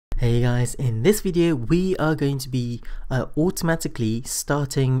Hey guys, in this video we are going to be automatically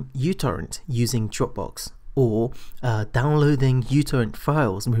starting uTorrent using Dropbox, or downloading uTorrent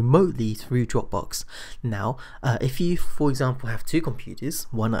files remotely through Dropbox. Now if you, for example, have two computers,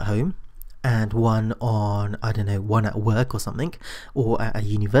 one at home and one on, I don't know, one at work or something, or at a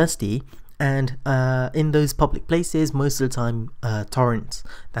university, and in those public places most of the time torrent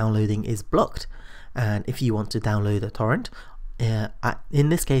downloading is blocked. And if you want to download a torrent, in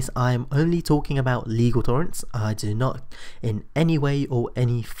this case I'm only talking about legal torrents. I do not in any way or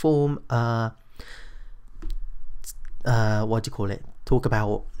any form talk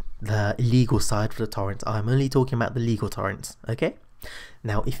about the illegal side for the torrent. I'm only talking about the legal torrents. Okay,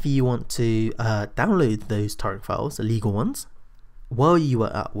 now if you want to download those torrent files, the legal ones, while you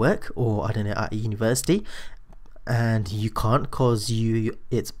are at work or I don't know, at a university, and you can't because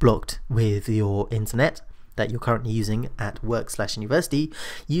it's blocked with your internet that you're currently using at work/university,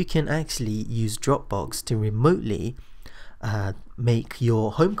 you can actually use Dropbox to remotely make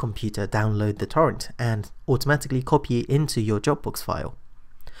your home computer download the torrent and automatically copy it into your Dropbox file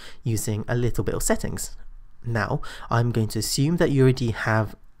using a little bit of settings. Now I'm going to assume that you already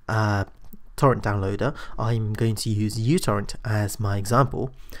have a torrent downloader. I'm going to use uTorrent as my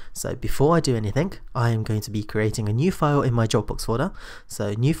example. So before I do anything, I am going to be creating a new file in my Dropbox folder.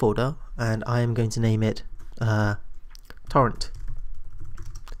 So new folder, and I am going to name it torrent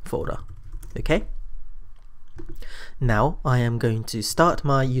folder. Okay, now I am going to start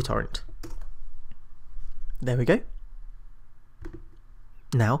my uTorrent. There we go.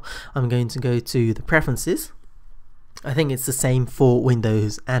 Now I'm going to go to the preferences. I think it's the same for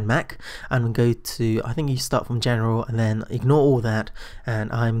Windows and Mac. I'm going to go to, I think you start from general and then ignore all that,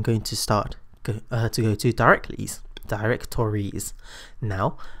 and I'm going to go to directories.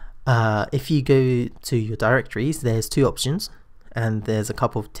 Now if you go to your directories, there's two options and there's a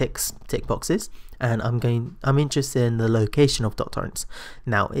couple of tick boxes, and I'm interested in the location of .torrents.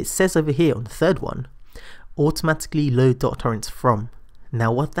 Now it says over here on the third one, automatically load .torrents from.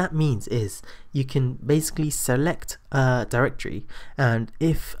 Now what that means is you can basically select a directory, and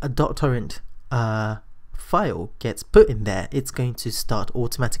if a .torrent file gets put in there, it's going to start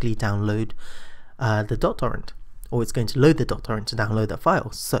automatically download the .torrent, or it's going to load the .torrent to download that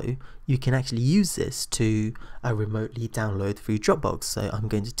file. So you can actually use this to remotely download through Dropbox. So I'm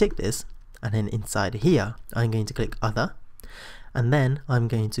going to tick this, and then inside here I'm going to click other, and then I'm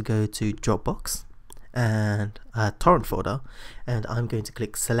going to go to Dropbox and torrent folder, and I'm going to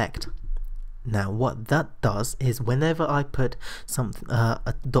click select. Now what that does is whenever I put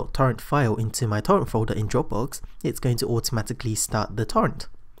a .torrent file into my torrent folder in Dropbox, it's going to automatically start the torrent.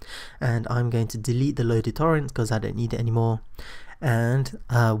 And I'm going to delete the loaded torrent because I don't need it anymore. And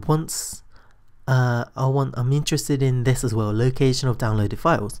once I'm interested in this as well, location of downloaded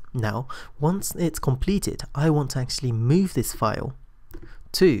files. Now once it's completed, I want to actually move this file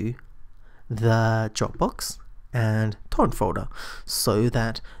to the Dropbox and torrent folder, so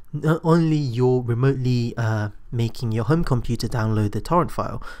that not only you're remotely making your home computer download the torrent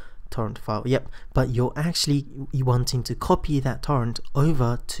file, but you're actually wanting to copy that torrent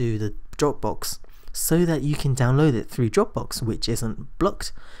over to the Dropbox so that you can download it through Dropbox, which isn't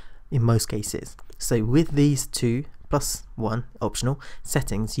blocked in most cases. So with these two plus one optional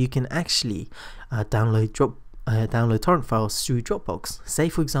settings, you can actually download torrent files through Dropbox. Say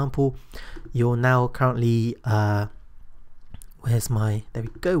for example, you're now currently where's my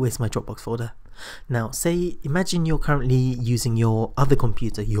Dropbox folder. Now say, imagine you're currently using your other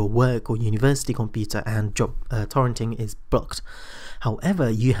computer, your work or university computer, and torrenting is blocked. However,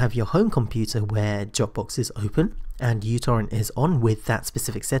 you have your home computer where Dropbox is open and uTorrent is on with that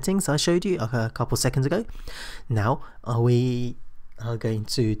specific settings I showed you a couple seconds ago. Now we are going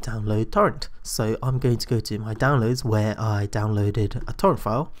to download torrent. So I'm going to go to my downloads where I downloaded a torrent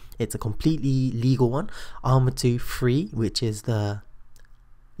file. It's a completely legal one, Arma 2 free, which is the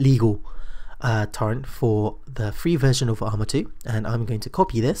legal torrent for the free version of Arma 2, and I'm going to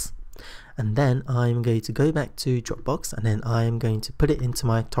copy this, and then I'm going to go back to Dropbox, and then I'm going to put it into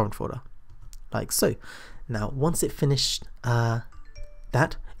my torrent folder like so. Now once it finished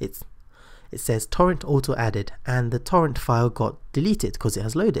that, it says torrent auto added, and the torrent file got deleted because it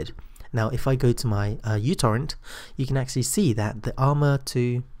has loaded. Now if I go to my uTorrent, you can actually see that the Arma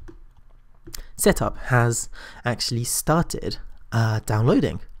 2 setup has actually started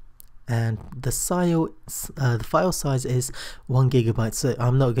downloading, and the file size is 1 GB. So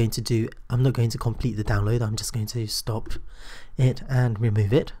I'm not going to complete the download. I'm just going to stop it and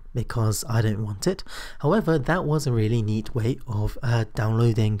remove it because I don't want it. However, that was a really neat way of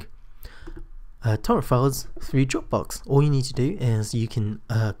downloading torrent files through Dropbox. All you need to do is you can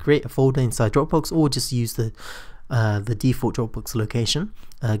create a folder inside Dropbox, or just use the default Dropbox location.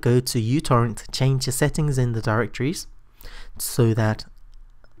 Go to uTorrent, change the settings in the directories so that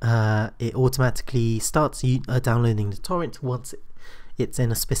it automatically starts downloading the torrent once it's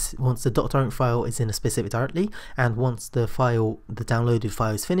in a once the .torrent file is in a specific directory, and once the downloaded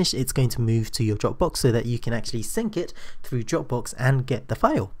file is finished, it's going to move to your Dropbox so that you can actually sync it through Dropbox and get the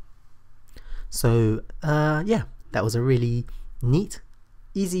file. So yeah, that was a really neat,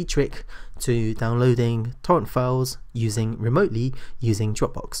 easy trick to downloading torrent files remotely using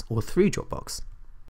Dropbox or through Dropbox.